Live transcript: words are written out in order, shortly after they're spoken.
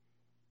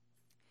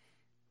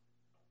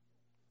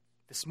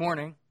This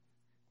morning,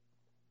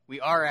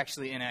 we are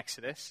actually in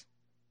Exodus.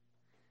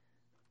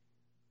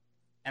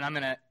 And I'm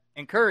going to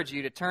encourage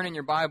you to turn in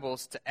your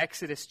Bibles to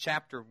Exodus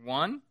chapter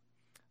 1.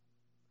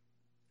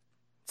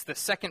 It's the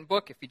second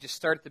book. If you just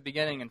start at the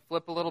beginning and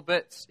flip a little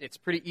bit, it's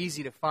pretty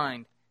easy to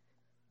find.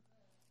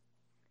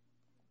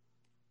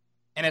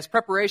 And as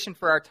preparation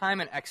for our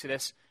time in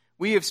Exodus,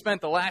 we have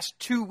spent the last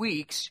 2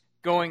 weeks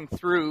going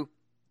through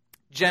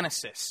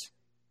Genesis.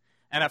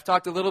 And I've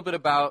talked a little bit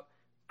about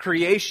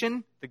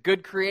creation, the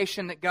good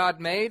creation that God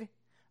made.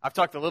 I've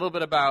talked a little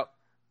bit about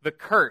the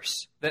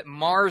curse that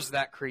mars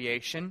that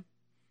creation.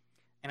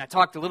 And I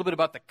talked a little bit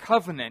about the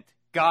covenant,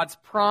 God's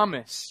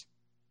promise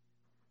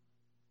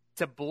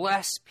to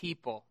bless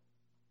people,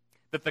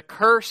 that the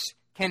curse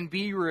can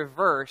be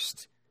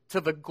reversed to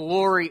the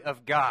glory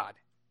of God.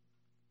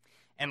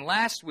 And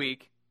last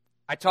week,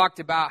 I talked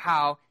about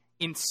how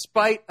in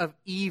spite of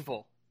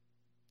evil,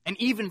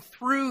 and even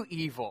through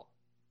evil,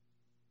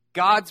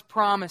 God's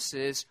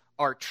promises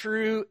are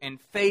true and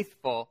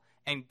faithful,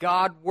 and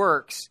God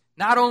works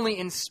not only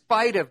in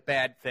spite of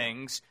bad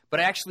things, but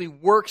actually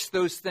works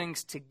those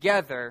things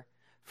together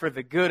for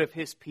the good of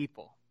His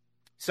people.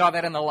 Saw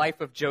that in the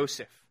life of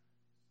Joseph.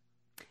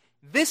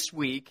 This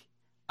week,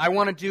 I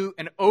want to do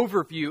an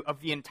overview of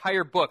the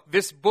entire book,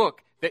 this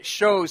book that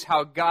shows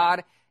how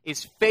God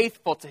is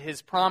faithful to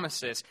His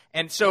promises.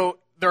 And so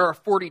there are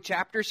 40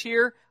 chapters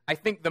here. I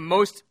think the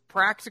most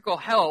practical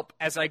help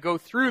as I go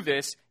through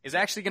this is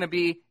actually going to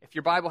be, if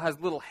your Bible has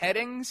little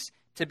headings,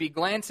 to be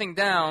glancing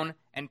down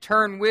and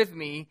turn with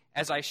me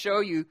as I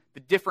show you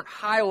the different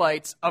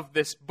highlights of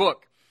this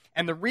book.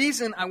 And the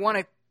reason I want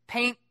to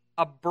paint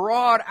a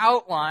broad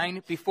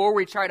outline before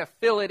we try to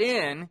fill it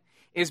in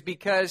is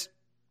because,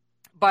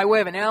 by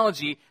way of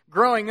analogy,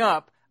 growing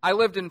up, I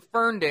lived in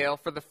Ferndale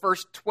for the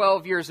first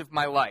 12 years of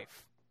my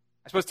life.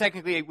 I suppose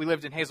technically we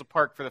lived in Hazel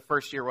Park for the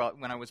first year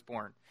when I was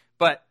born.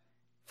 But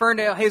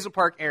Ferndale, Hazel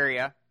Park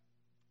area.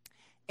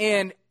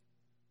 And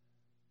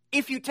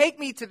if you take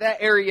me to that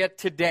area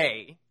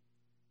today,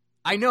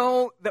 I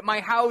know that my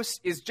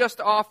house is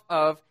just off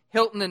of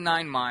Hilton and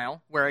 9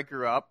 Mile, where I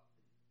grew up.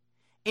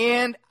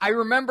 And I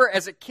remember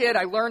as a kid,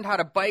 I learned how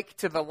to bike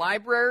to the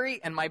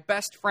library and my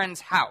best friend's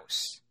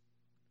house.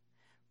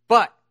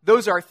 But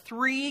those are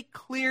 3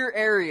 clear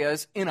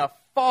areas in a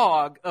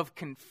fog of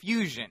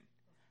confusion.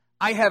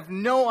 I have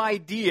no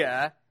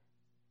idea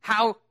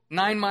how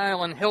 9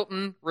 Mile and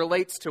Hilton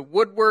relates to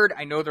Woodward.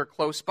 I know they're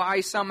close by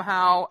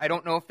somehow. I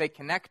don't know if they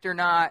connect or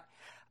not.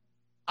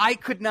 I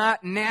could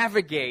not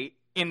navigate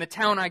in the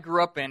town I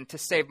grew up in to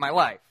save my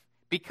life.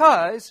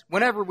 Because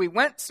whenever we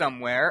went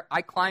somewhere,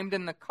 I climbed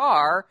in the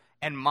car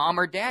and Mom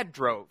or Dad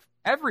drove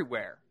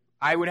everywhere.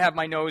 I would have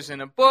my nose in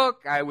a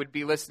book. I would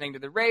be listening to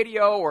the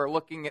radio or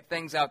looking at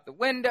things out the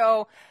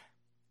window.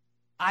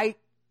 I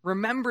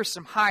remember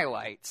some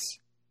highlights,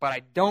 but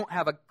I don't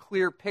have a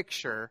clear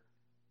picture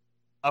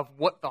of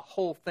what the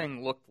whole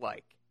thing looked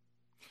like.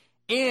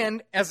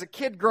 And as a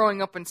kid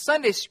growing up in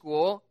Sunday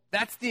school,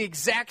 that's the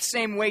exact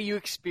same way you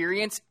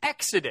experience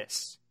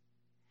Exodus.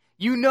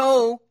 You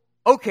know,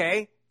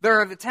 okay, there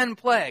are the 10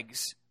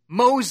 plagues.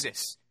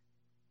 Moses.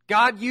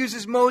 God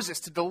uses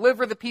Moses to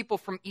deliver the people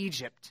from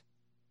Egypt.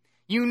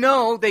 You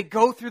know they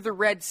go through the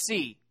Red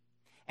Sea.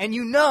 And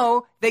you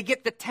know they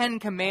get the 10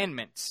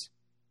 commandments.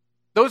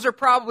 Those are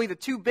probably the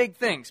 2 big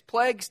things.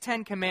 Plagues,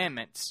 10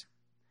 commandments.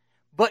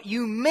 But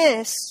you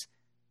miss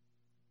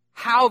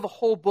how the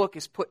whole book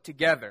is put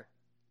together.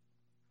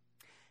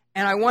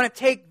 And I want to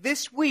take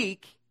this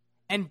week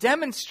and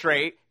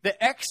demonstrate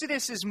that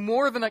Exodus is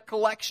more than a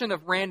collection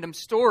of random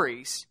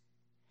stories.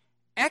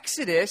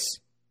 Exodus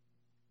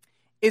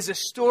is a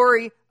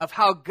story of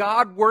how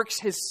God works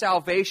His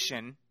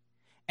salvation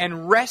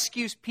and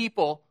rescues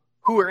people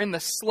who are in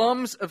the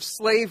slums of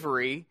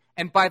slavery,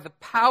 and by the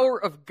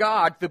power of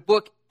God, the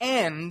book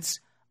ends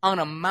on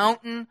a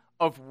mountain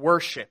of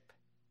worship.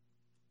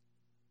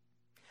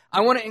 I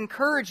want to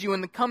encourage you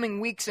in the coming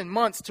weeks and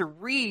months to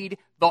read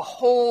the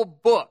whole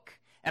book.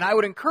 And I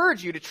would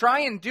encourage you to try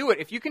and do it.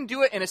 If you can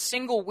do it in a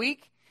single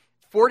week,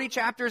 40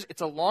 chapters,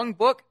 it's a long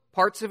book.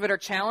 Parts of it are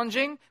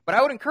challenging. But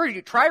I would encourage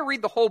you to try to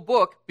read the whole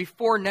book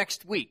before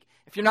next week.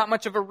 If you're not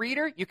much of a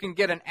reader, you can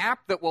get an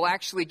app that will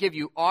actually give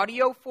you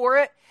audio for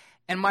it.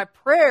 And my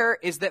prayer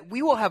is that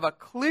we will have a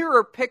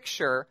clearer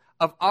picture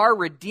of our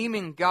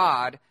redeeming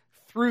God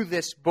through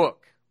this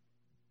book.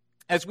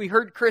 As we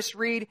heard Chris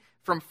read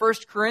from 1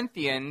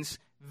 Corinthians,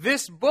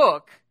 this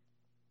book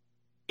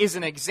is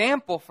an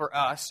example for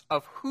us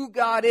of who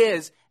God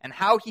is and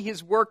how He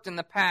has worked in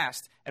the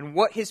past and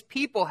what His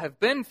people have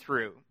been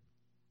through.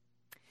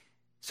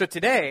 So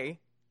today,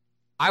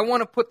 I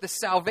want to put the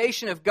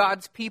salvation of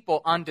God's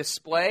people on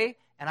display,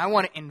 and I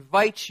want to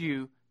invite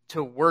you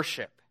to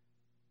worship.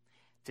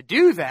 To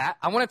do that,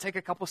 I want to take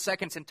a couple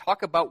seconds and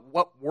talk about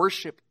what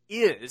worship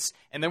is,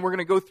 and then we're going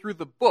to go through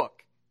the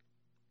book.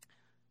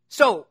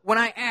 So, when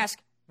I ask,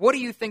 what do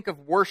you think of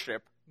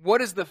worship? What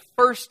is the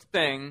first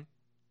thing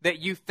that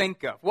you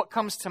think of? What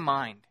comes to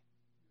mind?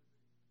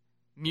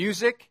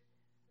 Music?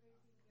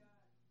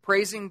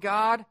 Praising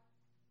God?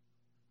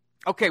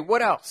 Okay,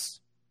 what else?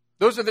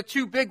 Those are the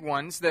two big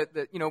ones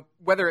that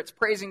whether it's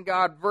praising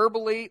God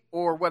verbally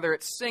or whether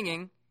it's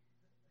singing.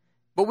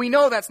 But we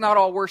know that's not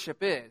all worship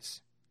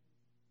is.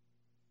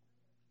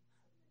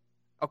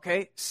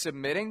 Okay,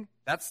 submitting,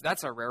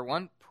 that's a rare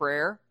one.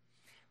 Prayer.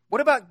 What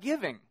about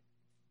giving?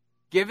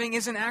 Giving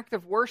is an act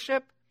of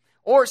worship.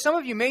 Or some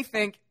of you may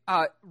think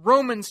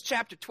Romans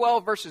chapter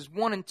 12, verses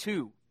 1 and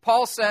 2.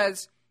 Paul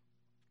says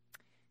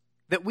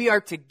that we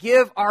are to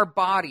give our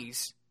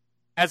bodies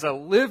as a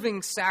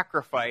living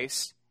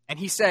sacrifice. And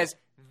he says,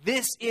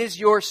 this is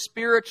your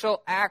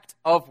spiritual act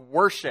of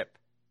worship.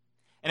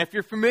 And if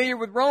you're familiar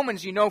with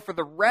Romans, you know for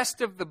the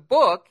rest of the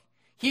book,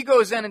 he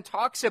goes in and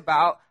talks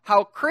about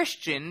how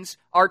Christians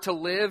are to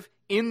live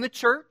in the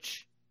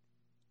church,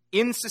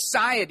 in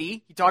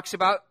society. He talks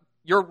about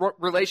your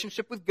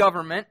relationship with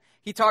government.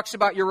 He talks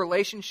about your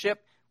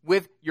relationship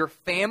with your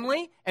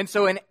family. And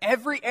so in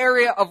every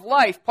area of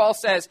life, Paul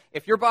says,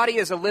 if your body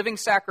is a living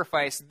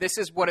sacrifice, this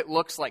is what it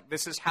looks like.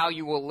 This is how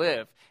you will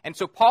live. And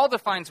so Paul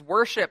defines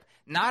worship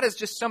not as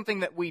just something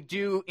that we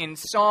do in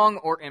song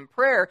or in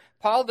prayer.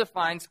 Paul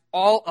defines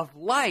all of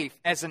life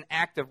as an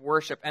act of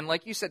worship. And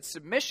like you said,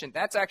 submission,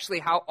 that's actually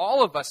how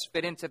all of us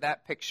fit into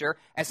that picture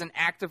as an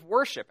act of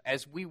worship,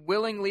 as we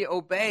willingly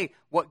obey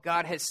what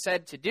God has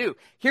said to do.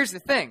 Here's the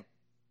thing.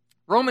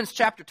 Romans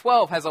chapter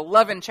 12 has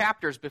 11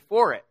 chapters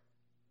before it.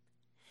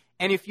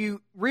 And if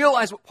you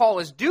realize what Paul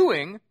is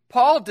doing,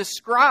 Paul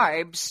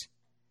describes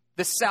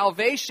the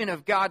salvation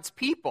of God's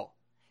people.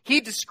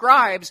 He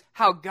describes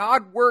how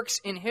God works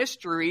in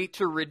history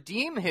to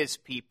redeem his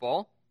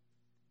people.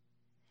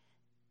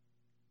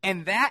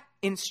 And that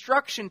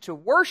instruction to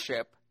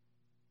worship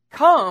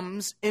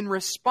comes in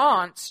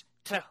response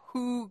to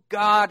who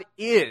God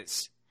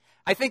is.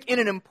 I think in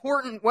an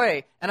important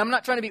way, and I'm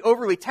not trying to be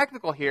overly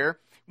technical here,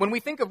 when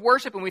we think of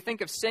worship and we think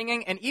of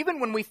singing, and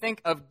even when we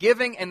think of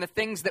giving and the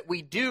things that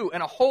we do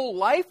and a whole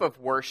life of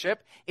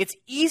worship, it's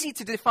easy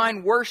to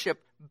define worship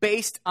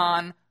based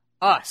on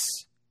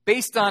us,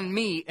 based on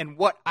me and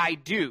what I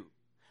do.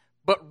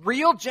 But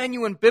real,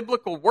 genuine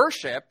biblical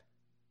worship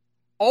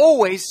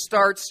always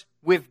starts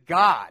with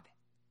God.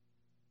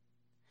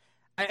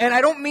 And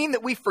I don't mean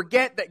that we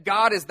forget that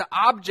God is the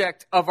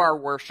object of our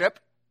worship,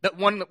 that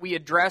one that we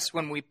address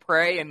when we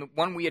pray and the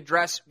one we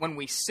address when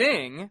we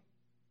sing.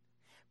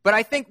 But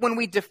I think when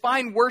we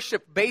define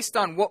worship based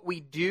on what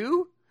we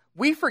do,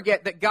 we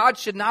forget that God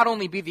should not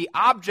only be the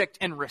object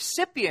and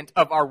recipient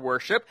of our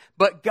worship,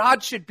 but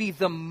God should be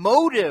the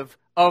motive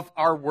of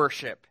our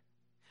worship.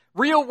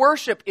 Real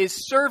worship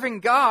is serving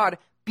God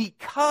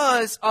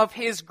because of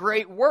his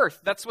great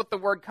worth. That's what the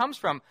word comes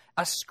from,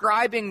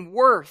 ascribing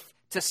worth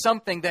to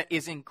something that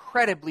is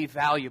incredibly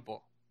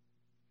valuable.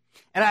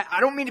 And I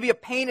don't mean to be a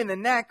pain in the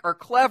neck or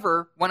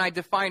clever when I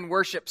define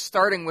worship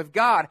starting with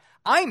God.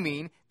 I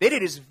mean that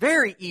it is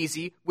very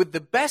easy, with the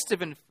best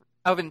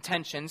of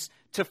intentions,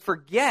 to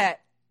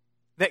forget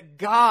that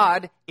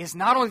God is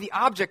not only the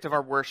object of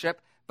our worship,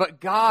 but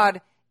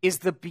God is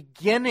the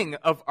beginning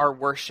of our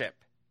worship.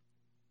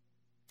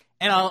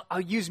 And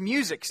I'll use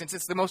music, since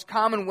it's the most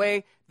common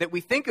way that we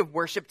think of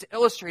worship, to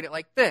illustrate it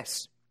like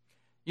this.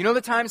 You know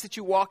the times that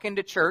you walk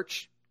into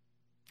church,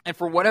 and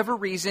for whatever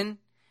reason,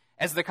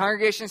 as the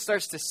congregation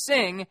starts to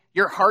sing,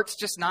 your heart's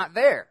just not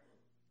there.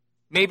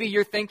 Maybe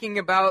you're thinking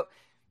about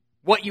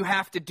what you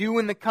have to do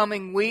in the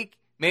coming week.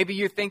 Maybe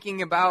you're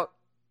thinking about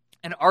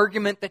an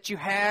argument that you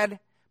had.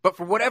 But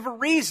for whatever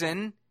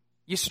reason,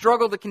 you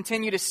struggle to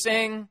continue to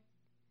sing.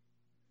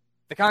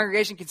 The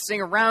congregation can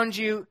sing around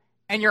you,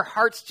 and your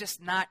heart's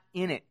just not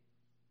in it.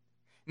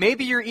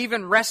 Maybe you're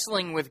even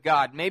wrestling with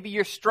God. Maybe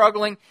you're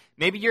struggling.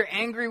 Maybe you're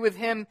angry with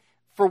him.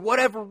 For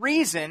whatever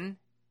reason,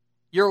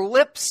 your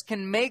lips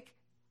can make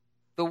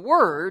the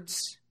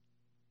words,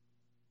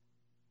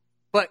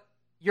 but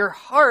your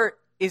heart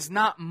is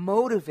not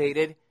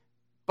motivated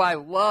by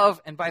love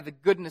and by the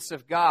goodness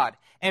of God.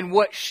 And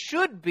what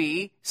should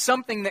be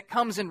something that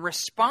comes in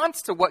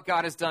response to what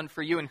God has done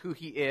for you and who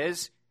he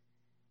is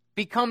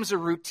becomes a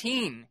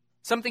routine,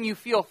 something you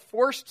feel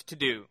forced to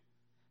do,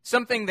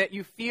 something that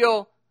you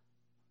feel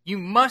you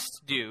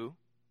must do,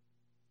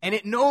 and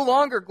it no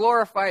longer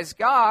glorifies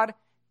God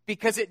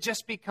because it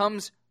just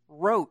becomes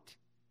rote.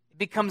 It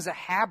becomes a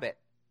habit.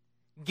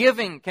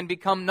 Giving can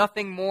become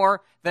nothing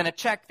more than a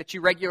check that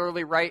you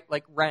regularly write,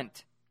 like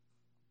rent.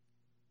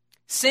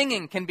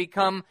 Singing can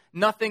become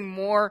nothing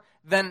more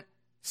than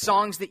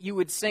songs that you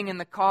would sing in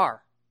the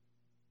car.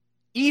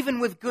 Even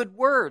with good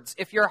words,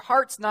 if your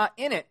heart's not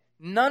in it,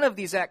 none of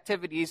these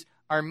activities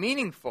are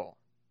meaningful.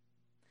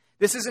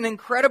 This is an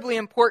incredibly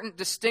important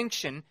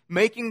distinction,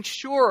 making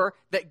sure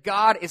that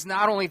God is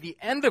not only the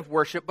end of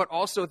worship, but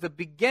also the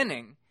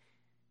beginning.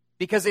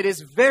 Because it is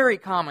very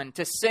common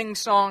to sing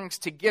songs,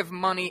 to give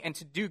money, and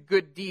to do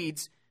good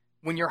deeds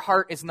when your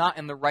heart is not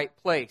in the right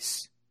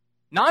place.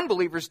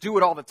 Non-believers do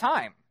it all the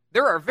time.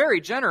 There are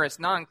very generous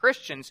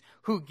non-Christians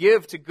who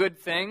give to good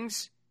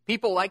things.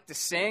 People like to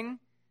sing.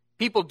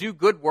 People do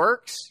good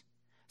works.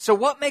 So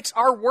what makes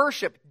our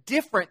worship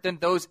different than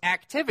those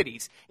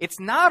activities. It's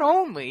not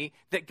only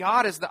that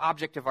God is the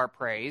object of our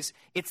praise,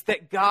 it's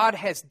that God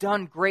has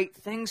done great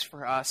things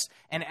for us,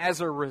 and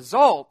as a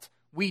result,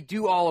 we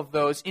do all of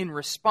those in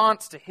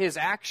response to his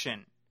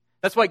action.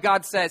 That's why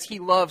God says he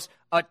loves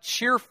a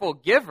cheerful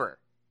giver.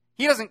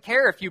 He doesn't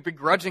care if you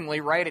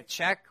begrudgingly write a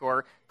check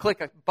or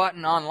click a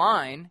button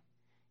online.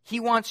 He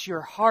wants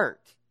your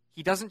heart.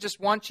 He doesn't just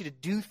want you to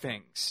do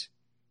things.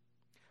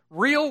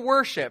 Real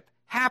worship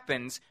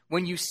happens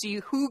when you see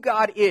who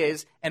God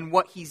is and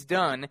what he's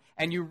done,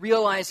 and you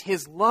realize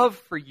his love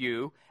for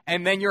you,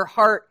 and then your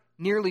heart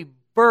nearly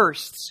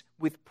bursts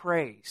with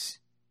praise.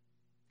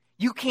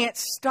 You can't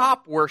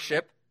stop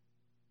worship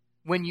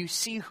when you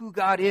see who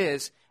God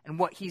is and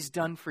what he's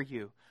done for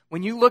you.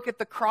 When you look at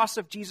the cross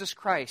of Jesus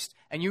Christ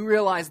and you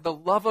realize the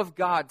love of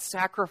God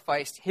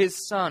sacrificed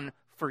his Son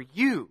for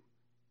you,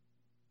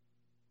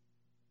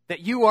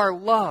 that you are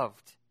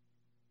loved,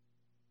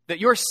 that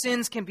your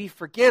sins can be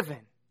forgiven,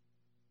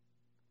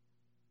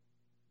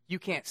 you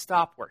can't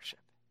stop worship.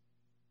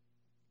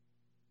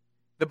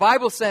 The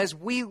Bible says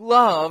we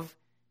love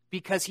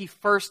because he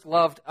first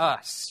loved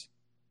us.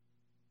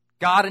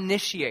 God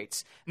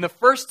initiates. And the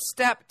first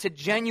step to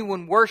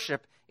genuine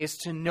worship is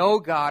to know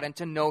God and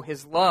to know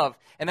his love.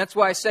 And that's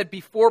why I said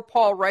before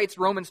Paul writes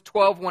Romans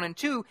 12, 1 and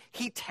 2,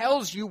 he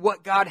tells you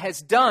what God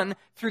has done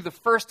through the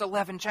first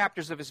 11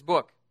 chapters of his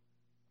book.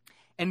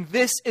 And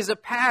this is a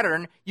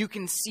pattern you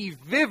can see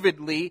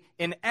vividly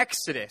in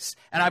Exodus.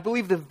 And I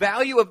believe the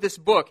value of this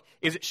book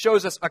is it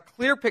shows us a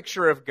clear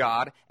picture of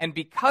God, and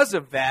because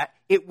of that,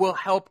 it will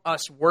help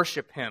us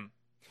worship him.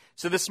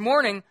 So this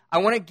morning, I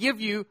want to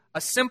give you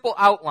a simple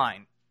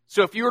outline.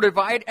 So if you were to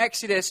divide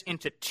Exodus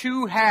into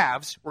two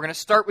halves, we're going to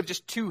start with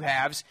just two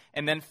halves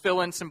and then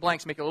fill in some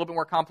blanks, make it a little bit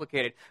more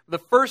complicated. The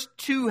first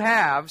two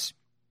halves,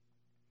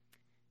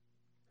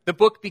 the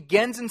book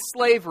begins in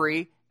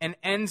slavery and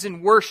ends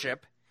in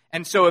worship.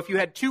 And so if you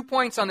had 2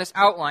 points on this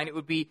outline, it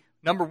would be,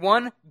 number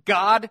one,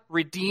 God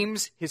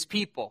redeems his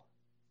people.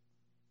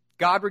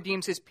 God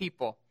redeems his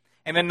people.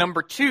 And then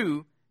number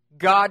two,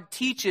 God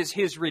teaches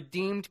his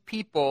redeemed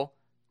people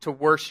to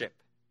worship.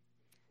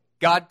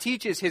 God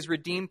teaches his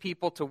redeemed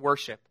people to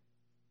worship.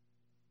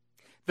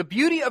 The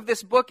beauty of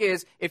this book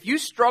is, if you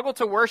struggle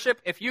to worship,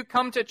 if you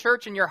come to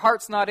church and your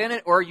heart's not in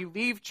it, or you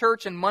leave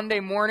church and Monday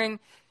morning,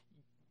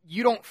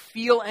 you don't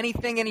feel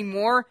anything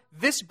anymore,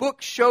 this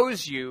book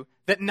shows you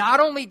that not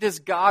only does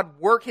God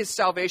work his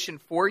salvation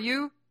for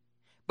you,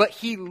 but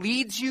he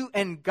leads you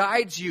and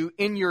guides you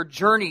in your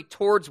journey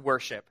towards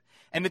worship.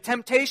 And the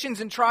temptations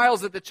and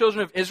trials that the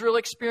children of Israel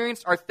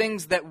experienced are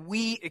things that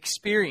we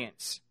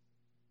experience.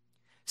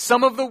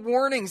 Some of the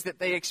warnings that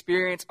they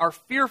experience are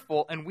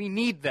fearful, and we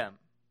need them.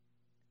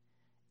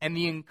 And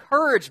the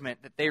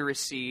encouragement that they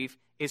receive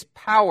is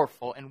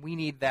powerful, and we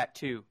need that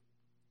too.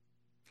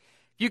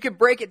 If you could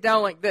break it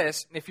down like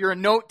this, if you're a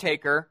note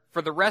taker,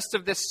 for the rest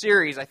of this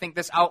series, I think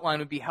this outline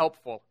would be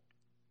helpful,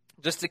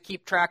 just to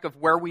keep track of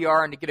where we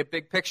are and to get a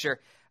big picture.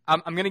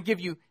 I'm going to give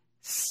you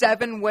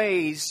 7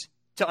 ways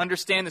to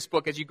understand this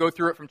book as you go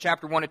through it from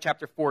chapter 1 to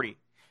chapter 40.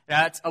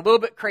 Now, that's a little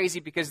bit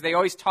crazy because they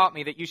always taught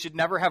me that you should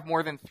never have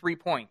more than 3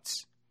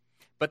 points.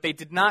 But they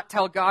did not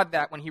tell God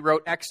that when he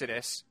wrote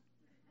Exodus.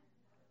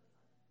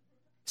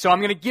 So I'm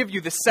going to give you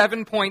the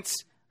 7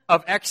 points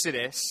of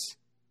Exodus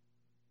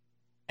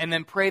and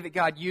then pray that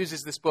God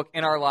uses this book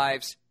in our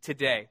lives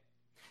today.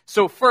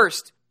 So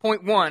first,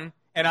 point 1,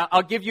 and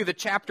I'll give you the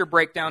chapter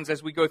breakdowns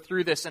as we go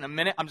through this in a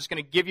minute. I'm just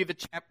going to give you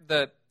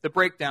the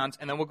breakdowns,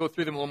 and then we'll go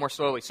through them a little more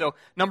slowly. So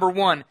number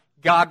 1,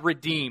 God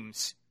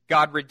redeems.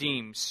 God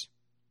redeems.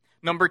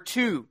 Number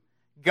 2,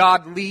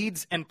 God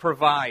leads and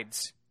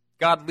provides.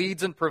 God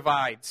leads and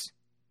provides.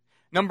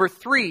 Number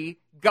 3,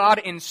 God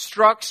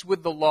instructs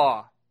with the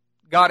law.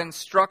 God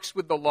instructs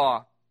with the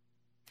law.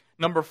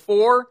 Number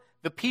 4,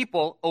 the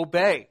people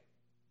obey.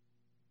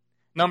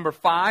 Number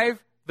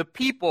 5, the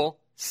people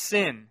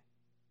sin.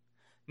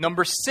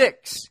 Number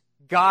 6,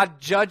 God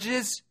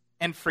judges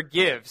and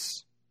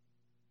forgives.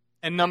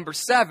 And number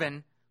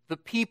 7, the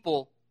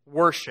people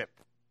worship.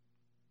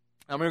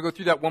 I'm going to go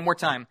through that one more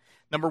time.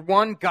 Number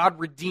 1, God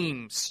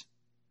redeems.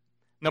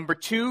 Number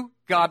 2,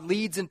 God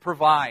leads and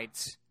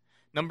provides.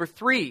 Number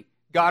 3,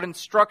 God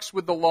instructs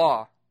with the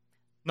law.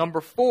 Number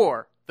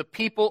 4, the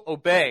people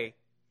obey.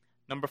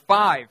 Number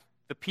 5,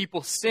 the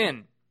people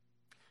sin.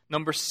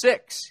 Number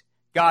 6,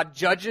 God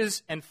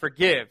judges and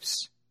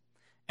forgives.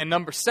 And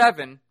number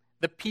 7,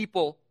 the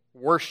people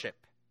worship.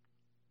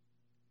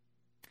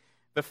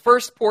 The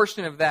first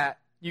portion of that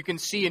you can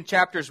see in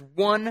chapters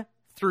 1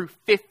 through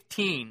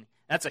 15.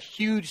 That's a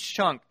huge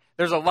chunk.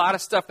 There's a lot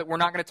of stuff that we're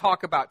not going to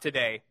talk about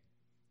today.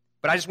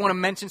 But I just want to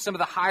mention some of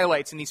the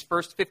highlights in these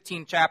first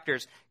 15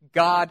 chapters.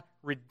 God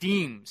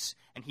redeems.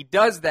 And he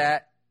does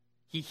that.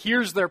 He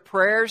hears their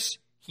prayers.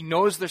 He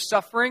knows their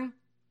suffering.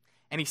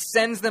 And he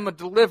sends them a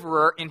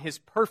deliverer in his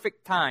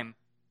perfect time.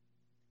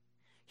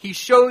 He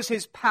shows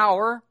his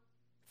power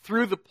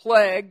through the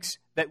plagues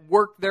that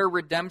work their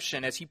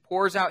redemption as he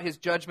pours out his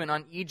judgment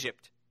on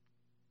Egypt.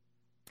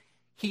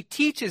 He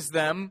teaches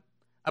them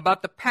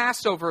about the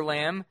Passover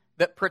lamb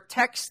that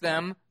protects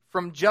them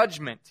from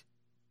judgment.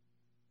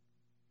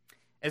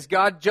 As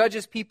God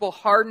judges people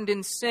hardened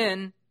in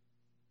sin,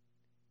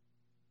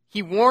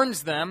 He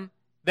warns them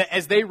that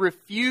as they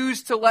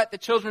refuse to let the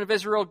children of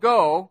Israel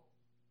go,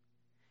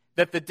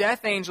 that the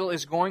death angel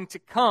is going to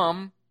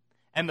come,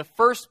 and the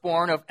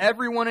firstborn of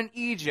everyone in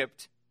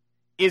Egypt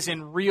is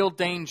in real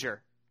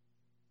danger.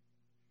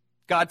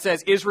 God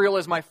says, Israel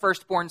is my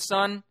firstborn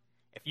son.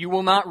 If you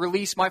will not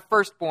release my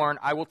firstborn,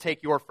 I will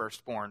take your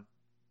firstborn.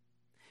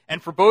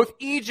 And for both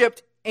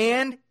Egypt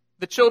and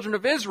the children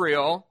of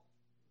Israel,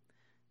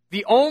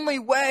 the only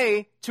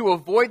way to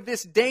avoid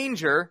this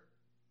danger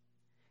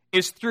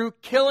is through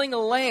killing a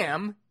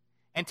lamb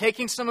and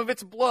taking some of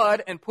its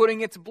blood and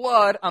putting its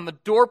blood on the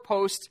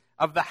doorpost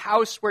of the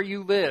house where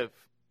you live.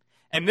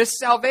 And this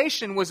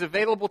salvation was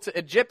available to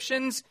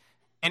Egyptians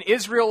and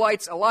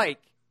Israelites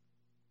alike.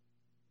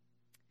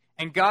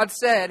 And God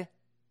said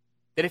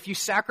that if you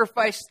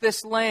sacrificed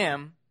this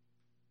lamb,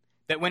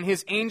 that when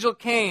His angel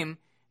came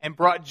and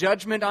brought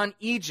judgment on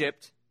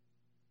Egypt,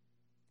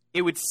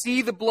 it would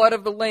see the blood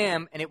of the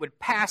lamb and it would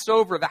pass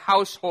over the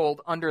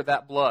household under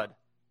that blood.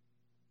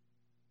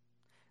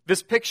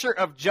 This picture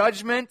of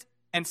judgment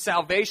and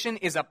salvation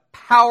is a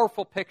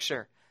powerful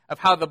picture of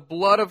how the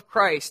blood of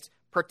Christ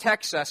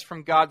protects us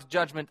from God's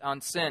judgment on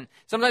sin.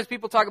 Sometimes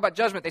people talk about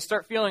judgment, they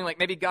start feeling like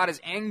maybe God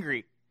is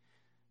angry.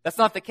 That's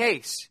not the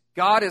case.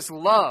 God is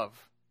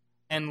love,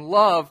 and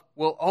love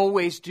will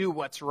always do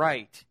what's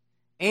right.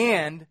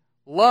 And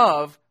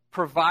love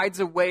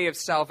provides a way of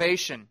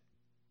salvation.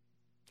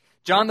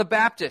 John the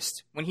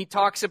Baptist, when he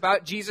talks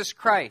about Jesus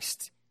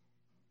Christ,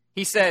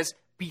 he says,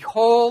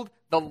 "Behold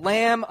the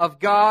Lamb of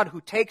God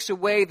who takes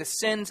away the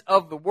sins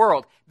of the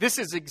world." This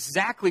is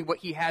exactly what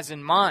he has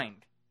in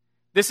mind.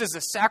 This is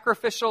a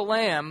sacrificial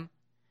lamb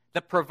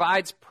that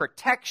provides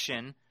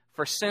protection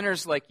for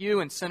sinners like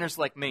you and sinners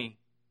like me.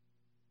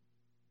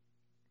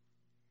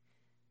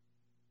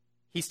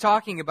 He's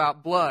talking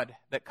about blood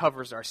that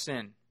covers our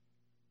sin.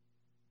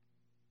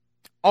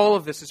 All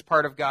of this is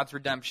part of God's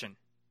redemption.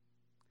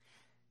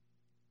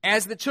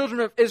 As the children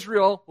of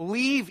Israel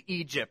leave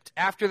Egypt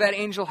after that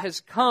angel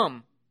has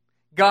come,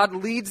 God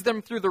leads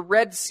them through the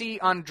Red Sea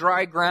on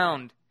dry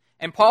ground.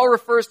 And Paul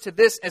refers to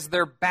this as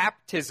their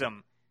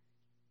baptism.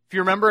 If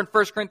you remember in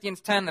 1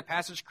 Corinthians 10, the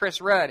passage Chris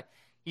read,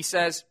 he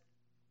says,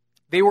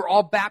 they were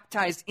all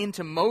baptized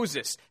into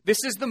Moses.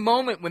 This is the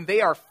moment when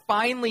they are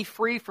finally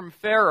free from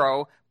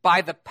Pharaoh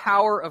by the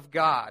power of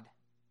God.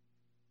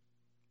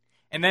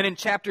 And then in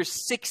chapters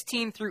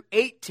 16 through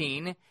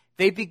 18,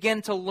 they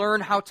begin to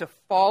learn how to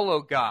follow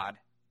God.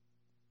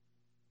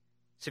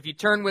 So if you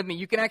turn with me,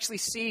 you can actually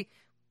see,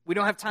 we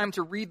don't have time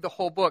to read the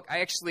whole book.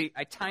 I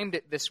timed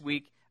it this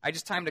week. I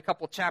just timed a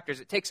couple chapters.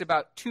 It takes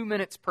about 2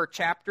 minutes per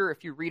chapter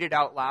if you read it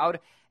out loud,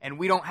 and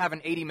we don't have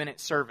an 80-minute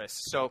service.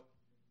 So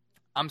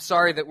I'm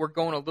sorry that we're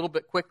going a little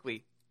bit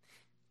quickly.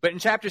 But in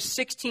chapters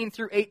 16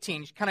 through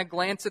 18, you kind of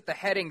glance at the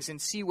headings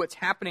and see what's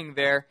happening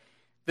there.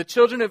 The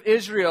children of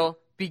Israel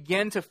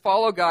begin to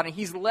follow God, and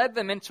He's led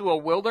them into a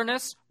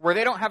wilderness where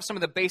they don't have some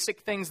of the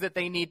basic things that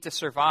they need to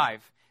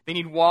survive. They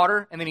need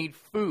water and they need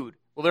food.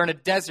 Well, they're in a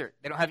desert.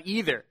 They don't have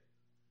either.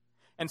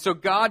 And so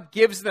God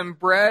gives them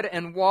bread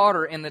and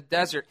water in the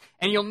desert.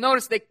 And you'll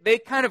notice they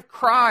kind of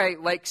cry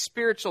like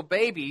spiritual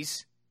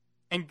babies,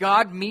 and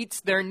God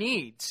meets their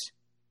needs.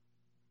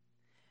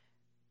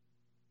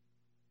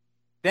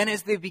 Then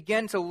as they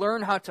begin to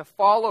learn how to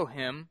follow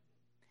Him,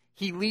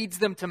 He leads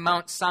them to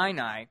Mount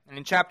Sinai. And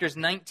in chapters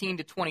 19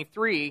 to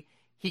 23,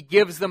 He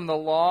gives them the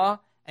law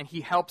and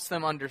He helps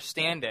them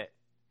understand it.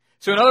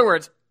 So in other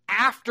words,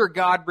 after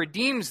God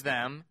redeems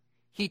them,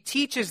 He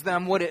teaches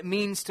them what it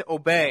means to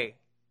obey.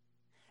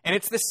 And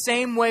it's the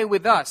same way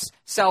with us.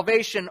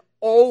 Salvation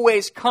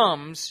always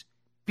comes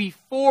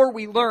before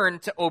we learn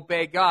to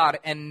obey God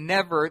and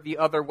never the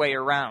other way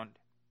around.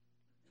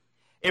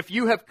 If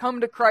you have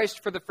come to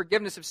Christ for the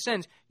forgiveness of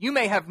sins, you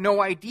may have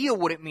no idea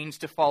what it means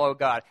to follow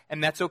God,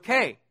 and that's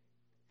okay.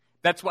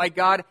 That's why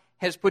God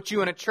has put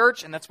you in a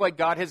church, and that's why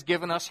God has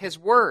given us His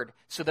Word,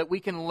 so that we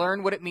can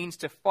learn what it means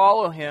to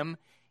follow Him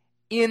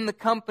in the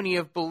company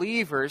of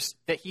believers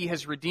that He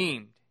has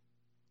redeemed.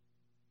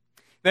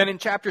 Then in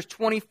chapters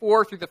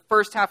 24 through the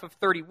first half of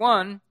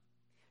 31,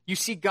 you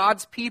see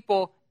God's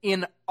people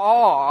in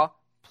awe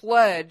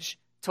pledge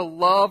to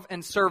love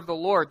and serve the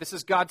Lord. This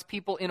is God's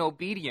people in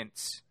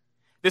obedience.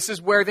 This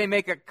is where they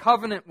make a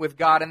covenant with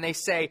God and they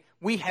say,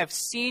 we have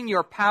seen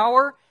your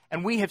power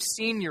and we have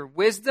seen your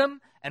wisdom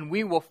and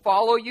we will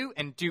follow you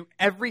and do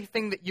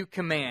everything that you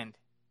command.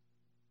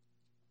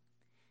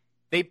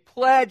 They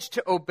pledge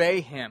to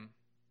obey Him.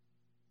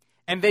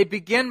 And they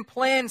begin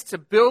plans to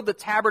build the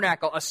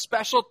tabernacle, a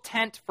special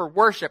tent for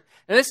worship.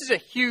 Now this is a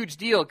huge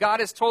deal.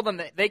 God has told them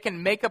that they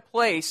can make a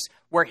place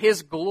where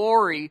His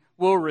glory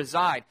will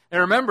reside. Now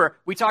remember,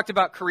 we talked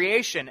about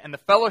creation and the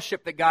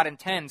fellowship that God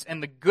intends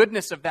and the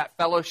goodness of that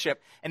fellowship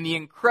and the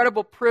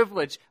incredible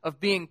privilege of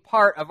being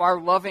part of our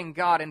loving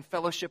God in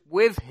fellowship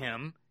with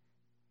Him.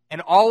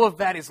 And all of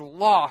that is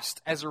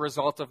lost as a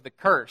result of the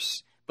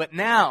curse. But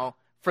now,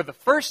 for the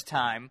first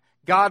time,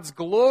 God's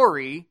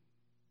glory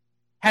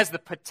has the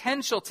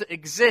potential to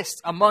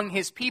exist among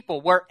his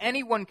people, where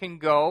anyone can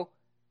go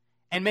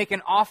and make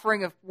an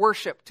offering of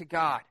worship to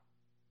God.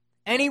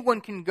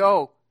 Anyone can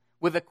go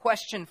with a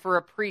question for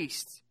a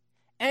priest.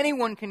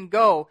 Anyone can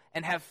go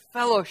and have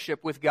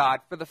fellowship with God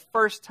for the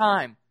first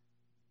time.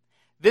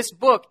 This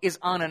book is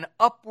on an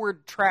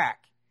upward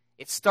track.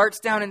 It starts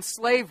down in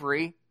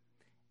slavery,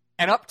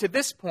 and up to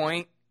this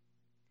point,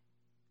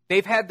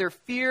 they've had their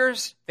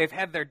fears, they've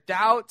had their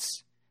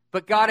doubts,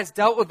 but God has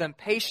dealt with them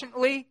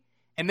patiently,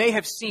 and they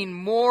have seen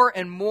more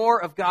and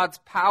more of God's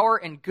power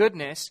and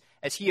goodness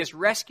as He has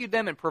rescued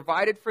them and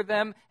provided for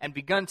them and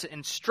begun to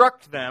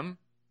instruct them.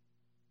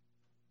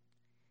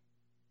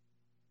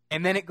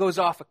 And then it goes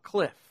off a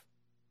cliff.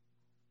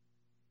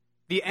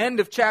 The end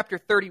of chapter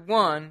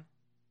 31,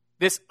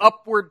 this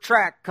upward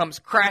track comes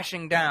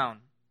crashing down.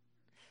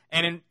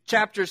 And in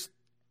chapters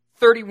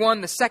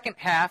 31, the second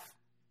half,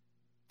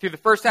 through the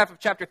first half of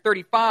chapter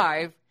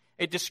 35,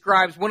 it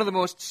describes one of the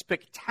most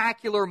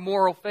spectacular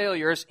moral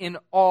failures in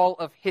all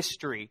of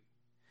history.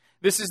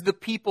 This is the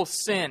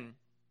people's sin.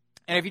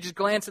 And if you just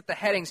glance at the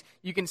headings,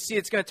 you can see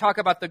it's going to talk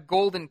about the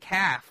golden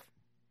calf.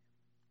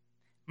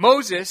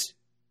 Moses,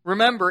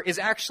 remember, is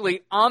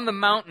actually on the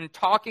mountain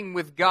talking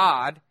with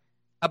God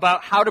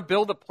about how to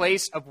build a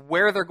place of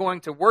where they're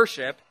going to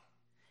worship.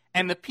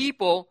 And the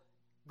people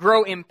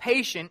grow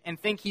impatient and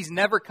think he's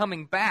never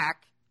coming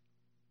back.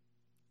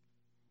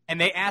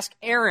 And they ask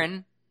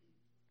Aaron,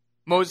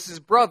 Moses'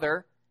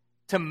 brother,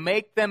 to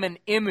make them an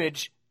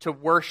image to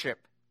worship.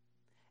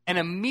 And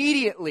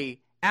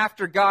immediately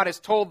after God has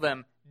told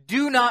them,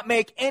 do not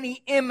make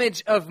any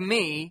image of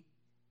me,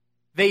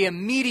 they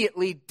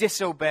immediately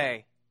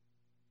disobey.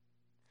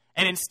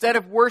 And instead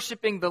of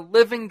worshiping the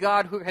living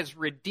God who has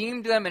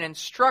redeemed them and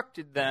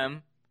instructed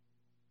them,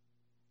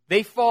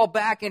 they fall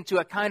back into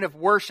a kind of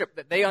worship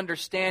that they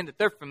understand, that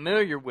they're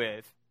familiar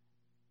with.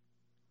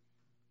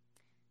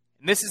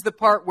 And this is the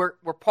part where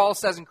Paul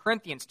says in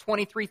Corinthians,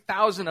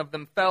 23,000 of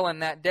them fell in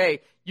that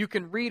day. You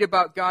can read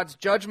about God's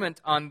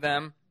judgment on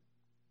them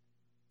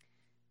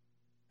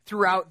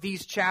throughout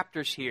these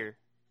chapters here.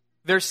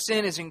 Their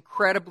sin is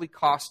incredibly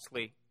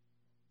costly.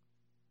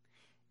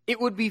 It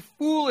would be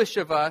foolish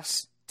of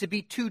us to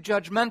be too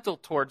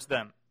judgmental towards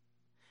them.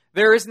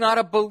 There is not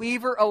a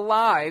believer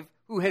alive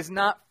who has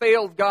not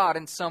failed God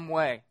in some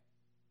way.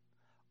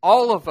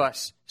 All of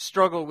us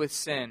struggle with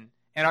sin,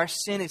 and our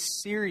sin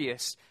is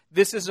serious.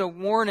 This is a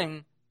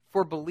warning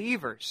for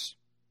believers.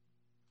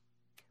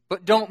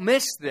 But don't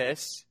miss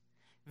this.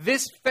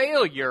 This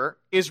failure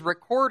is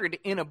recorded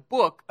in a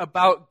book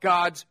about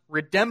God's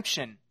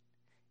redemption.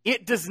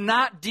 It does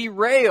not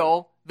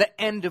derail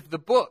the end of the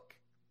book.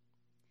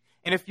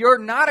 And if you're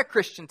not a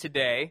Christian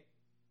today,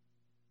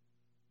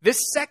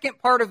 this second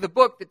part of the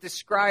book that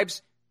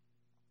describes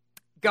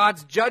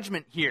God's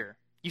judgment here,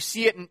 you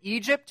see it in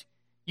Egypt.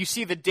 You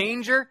see the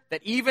danger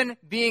that even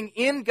being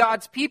in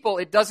God's people,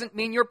 it doesn't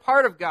mean you're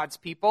part of God's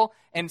people.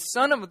 And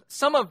some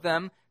of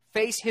them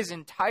face His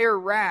entire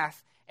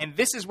wrath. And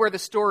this is where the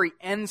story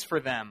ends for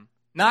them.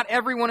 Not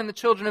everyone in the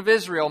children of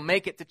Israel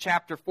make it to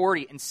chapter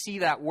 40 and see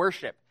that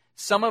worship.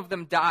 Some of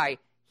them die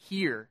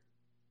here.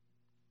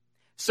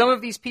 Some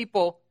of these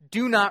people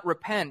do not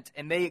repent,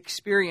 and they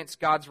experience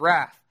God's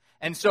wrath.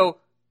 And so,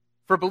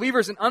 for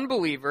believers and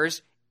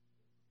unbelievers,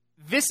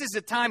 this is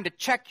a time to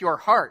check your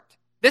heart.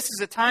 This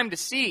is a time to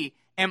see,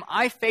 am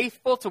I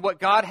faithful to what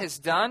God has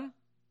done?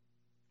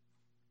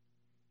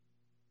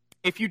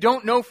 If you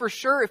don't know for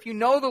sure, if you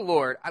know the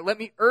Lord, let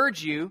me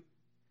urge you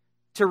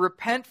to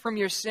repent from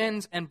your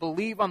sins and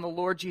believe on the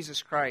Lord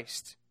Jesus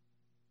Christ.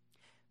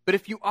 But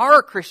if you are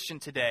a Christian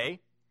today,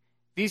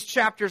 these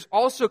chapters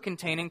also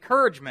contain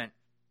encouragement.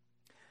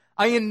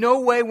 I in no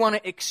way want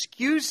to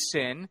excuse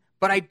sin,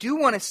 but I do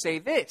want to say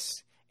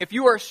this. If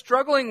you are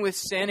struggling with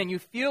sin and you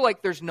feel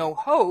like there's no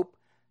hope,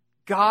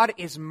 God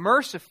is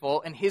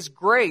merciful and His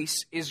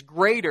grace is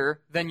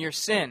greater than your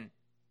sin.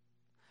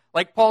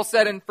 Like Paul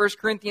said in 1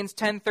 Corinthians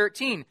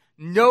 10:13,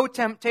 no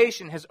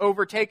temptation has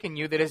overtaken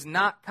you that is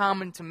not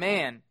common to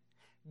man.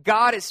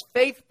 God is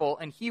faithful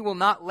and He will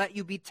not let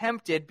you be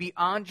tempted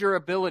beyond your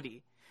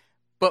ability.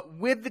 But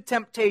with the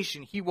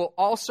temptation, He will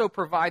also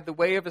provide the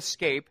way of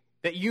escape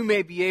that you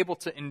may be able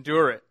to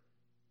endure it.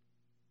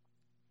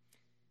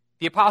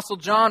 The Apostle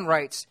John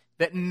writes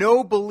that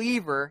no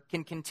believer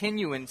can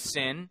continue in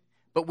sin,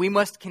 but we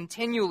must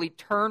continually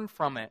turn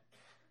from it.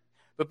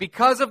 But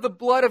because of the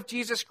blood of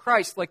Jesus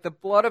Christ, like the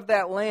blood of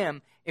that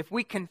lamb, if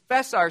we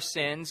confess our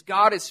sins,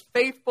 God is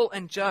faithful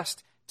and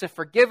just to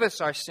forgive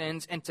us our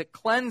sins and to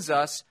cleanse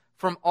us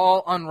from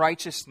all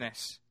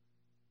unrighteousness.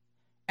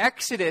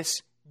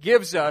 Exodus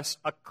gives us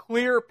a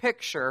clear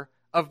picture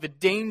of the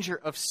danger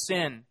of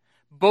sin,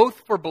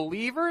 both for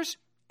believers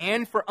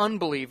and for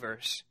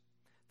unbelievers.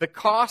 The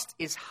cost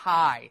is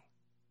high,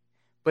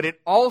 but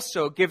it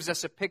also gives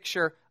us a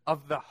picture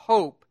of the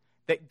hope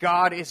that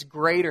God is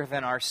greater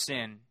than our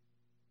sin.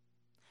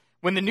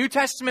 When the New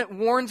Testament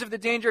warns of the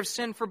danger of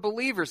sin for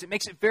believers, it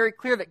makes it very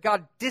clear that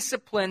God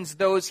disciplines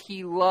those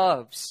He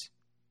loves.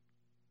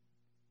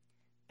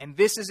 And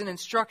this is an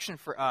instruction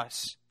for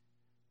us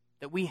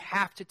that we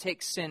have to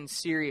take sin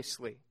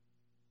seriously.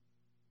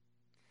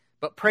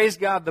 But praise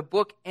God, the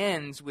book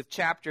ends with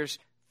chapters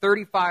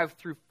 35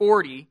 through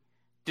 40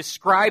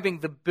 describing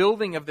the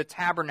building of the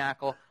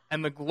tabernacle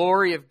and the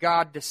glory of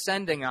God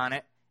descending on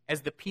it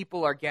as the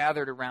people are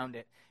gathered around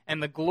it.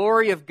 And the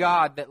glory of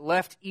God that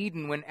left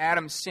Eden when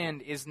Adam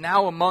sinned is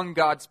now among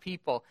God's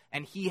people,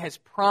 and He has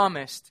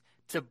promised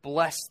to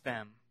bless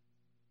them.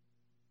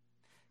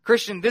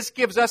 Christian, this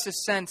gives us a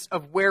sense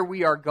of where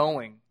we are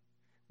going.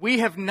 We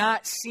have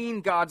not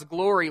seen God's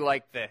glory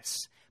like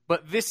this,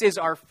 but this is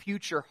our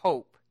future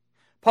hope.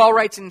 Paul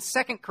writes in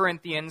 2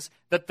 Corinthians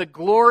that the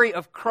glory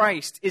of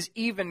Christ is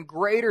even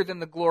greater than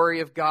the glory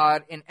of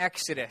God in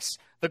Exodus,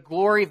 the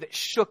glory that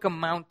shook a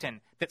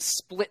mountain, that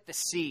split the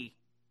sea.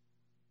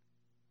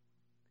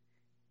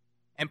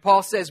 And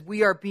Paul says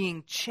we are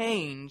being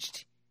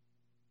changed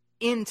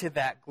into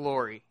that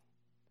glory.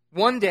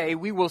 One day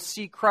we will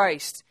see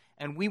Christ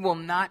and we will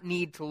not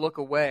need to look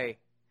away.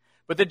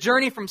 But the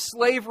journey from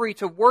slavery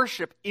to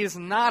worship is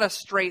not a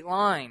straight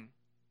line.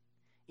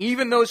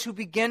 Even those who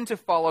begin to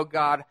follow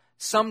God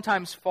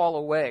sometimes fall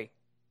away.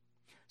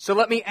 So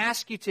let me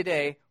ask you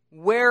today,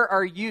 where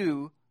are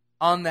you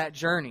on that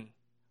journey?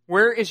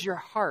 Where is your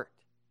heart?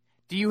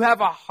 Do you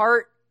have a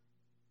heart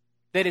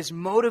that is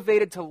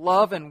motivated to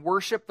love and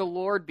worship the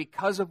Lord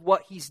because of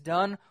what He's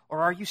done,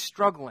 or are you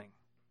struggling?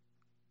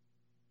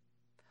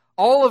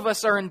 All of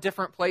us are in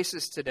different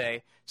places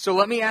today, so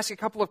let me ask a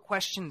couple of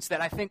questions that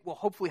I think will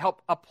hopefully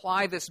help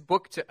apply this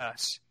book to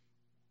us.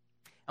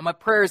 And my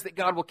prayer is that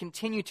God will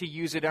continue to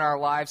use it in our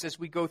lives as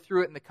we go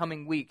through it in the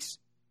coming weeks.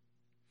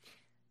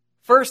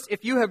 First,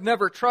 if you have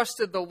never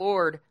trusted the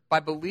Lord by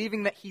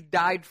believing that He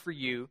died for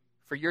you,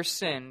 for your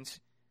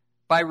sins,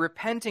 by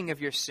repenting of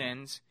your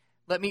sins,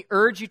 let me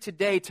urge you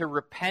today to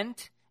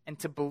repent and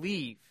to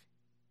believe.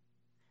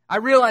 I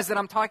realize that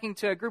I'm talking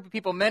to a group of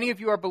people. Many of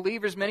you are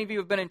believers. Many of you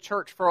have been in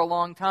church for a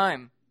long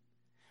time.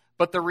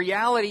 But the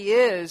reality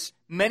is,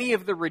 many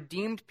of the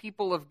redeemed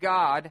people of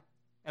God,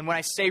 and when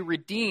I say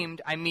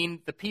redeemed, I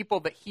mean the people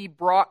that He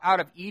brought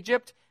out of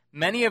Egypt,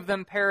 many of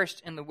them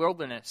perished in the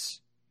wilderness.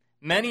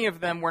 Many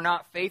of them were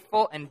not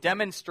faithful and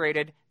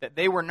demonstrated that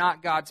they were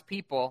not God's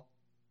people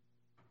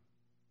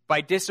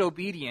by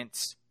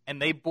disobedience,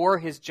 and they bore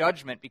His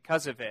judgment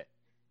because of it.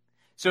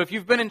 So if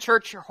you've been in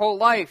church your whole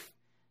life,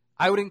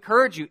 I would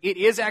encourage you, it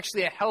is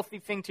actually a healthy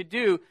thing to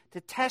do to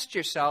test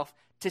yourself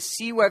to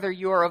see whether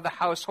you are of the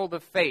household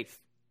of faith.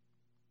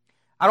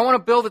 I don't want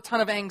to build a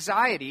ton of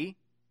anxiety,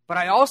 but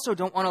I also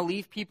don't want to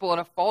leave people in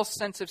a false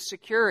sense of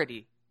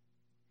security.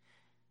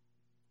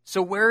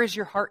 So where is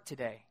your heart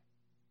today?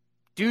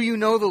 Do you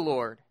know the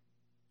Lord?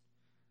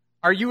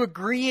 Are you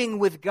agreeing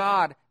with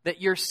God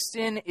that your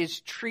sin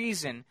is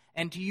treason?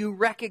 And do you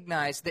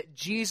recognize that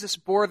Jesus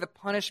bore the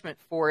punishment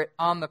for it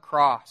on the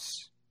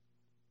cross?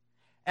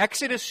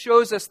 Exodus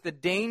shows us the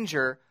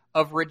danger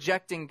of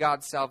rejecting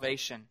God's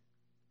salvation.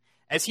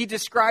 As He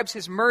describes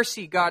His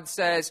mercy, God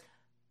says,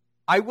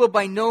 I will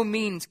by no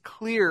means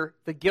clear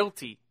the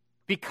guilty,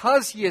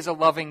 because He is a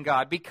loving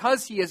God,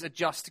 because He is a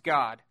just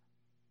God.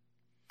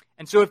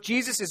 And so if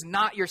Jesus is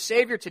not your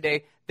Savior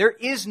today, there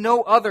is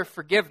no other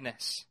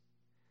forgiveness.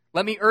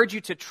 Let me urge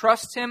you to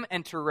trust Him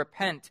and to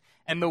repent.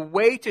 And the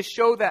way to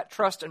show that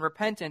trust and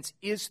repentance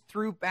is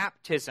through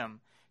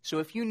baptism. So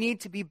if you need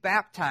to be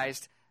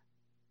baptized,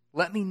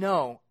 let me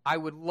know. I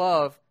would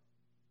love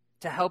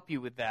to help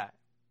you with that.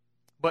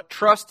 But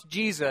trust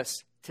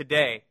Jesus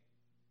today.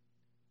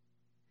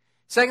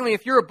 Secondly,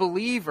 if you're a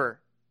believer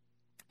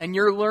and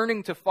you're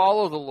learning to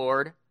follow the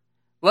Lord,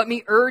 let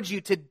me urge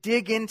you to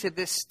dig into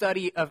this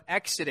study of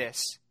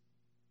Exodus.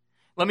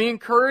 Let me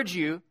encourage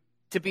you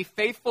to be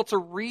faithful to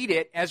read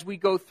it as we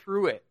go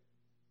through it.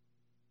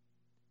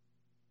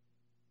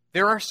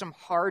 There are some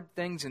hard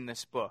things in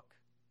this book.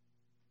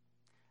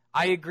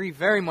 I agree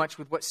very much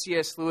with what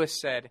C.S. Lewis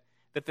said,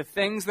 that the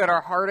things that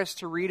are hardest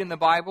to read in the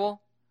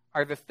Bible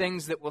are the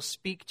things that will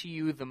speak to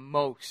you the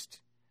most.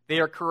 They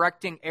are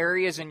correcting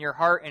areas in your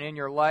heart and in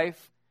your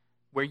life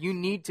where you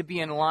need to be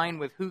in line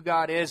with who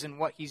God is and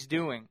what He's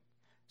doing.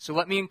 So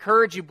let me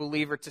encourage you,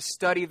 believer, to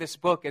study this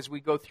book as we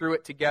go through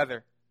it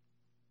together.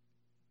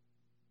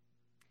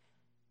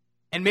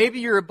 And maybe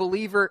you're a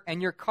believer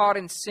and you're caught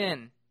in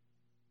sin.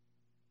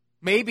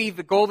 Maybe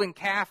the golden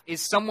calf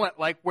is somewhat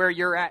like where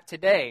you're at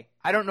today.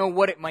 I don't know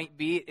what it might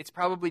be. It's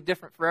probably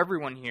different for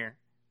everyone here.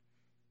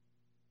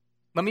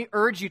 Let me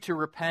urge you to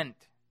repent.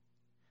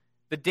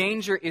 The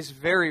danger is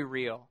very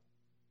real.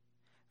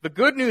 The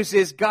good news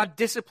is God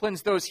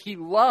disciplines those He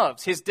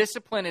loves. His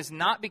discipline is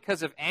not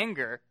because of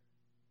anger.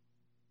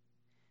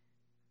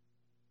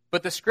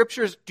 But the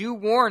Scriptures do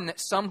warn that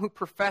some who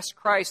profess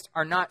Christ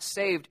are not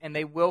saved and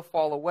they will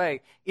fall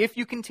away. If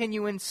you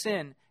continue in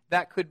sin,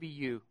 that could be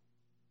you.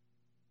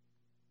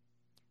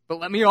 But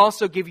let me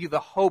also give you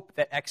the hope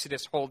that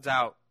Exodus holds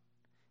out.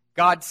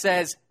 God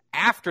says,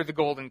 after the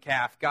golden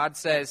calf, God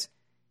says,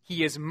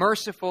 He is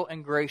merciful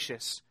and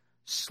gracious,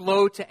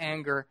 slow to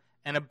anger,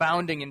 and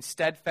abounding in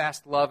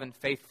steadfast love and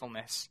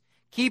faithfulness,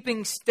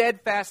 keeping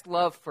steadfast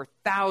love for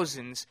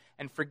thousands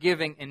and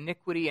forgiving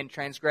iniquity and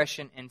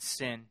transgression and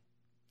sin.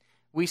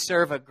 We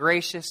serve a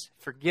gracious,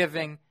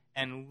 forgiving,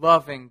 and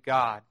loving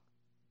God.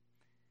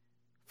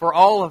 For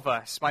all of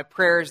us, my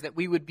prayer is that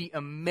we would be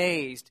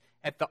amazed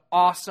at the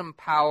awesome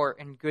power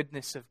and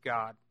goodness of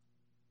God.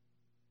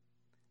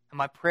 And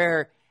my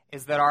prayer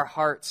is that our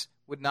hearts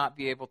would not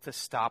be able to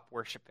stop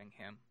worshiping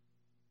Him.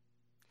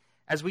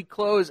 As we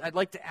close, I'd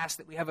like to ask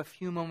that we have a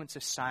few moments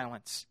of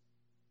silence.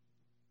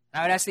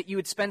 And I would ask that you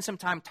would spend some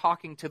time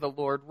talking to the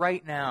Lord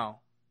right now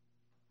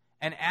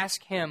and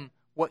ask Him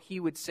what He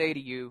would say to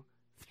you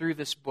through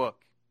this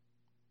book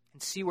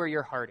and see where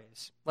your heart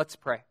is. Let's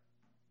pray.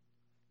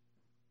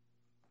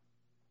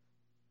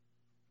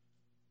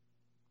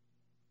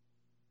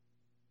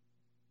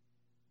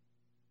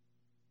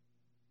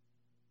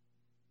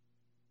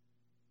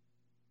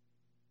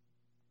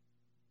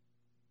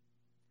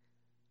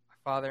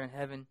 Our Father in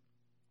heaven,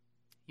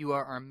 You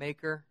are our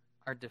Maker,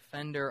 our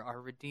Defender, our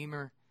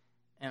Redeemer,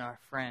 and our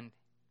friend.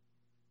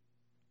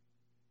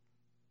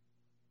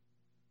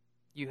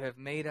 You have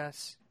made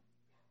us.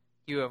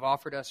 You have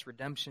offered us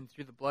redemption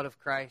through the blood of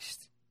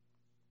Christ.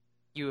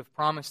 You have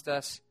promised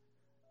us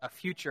a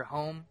future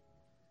home.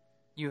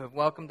 You have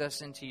welcomed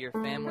us into your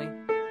family.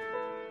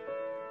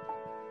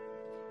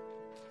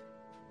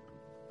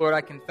 Lord, I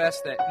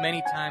confess that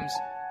many times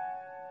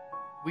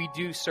we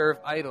do serve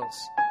idols.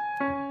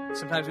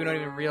 Sometimes we don't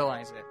even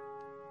realize it.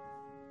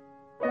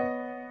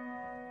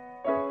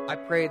 I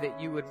pray that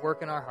You would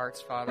work in our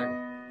hearts, Father,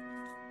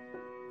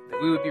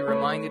 that we would be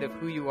reminded of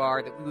who You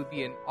are, that we would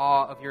be in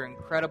awe of Your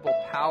incredible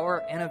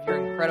power and of Your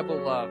incredible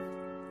love.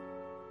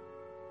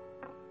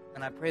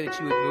 And I pray that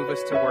You would move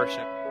us to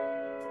worship.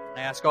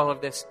 I ask all of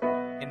this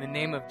in the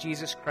name of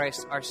Jesus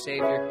Christ, our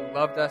Savior, who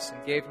loved us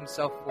and gave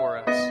Himself for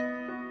us.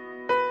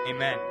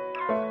 Amen.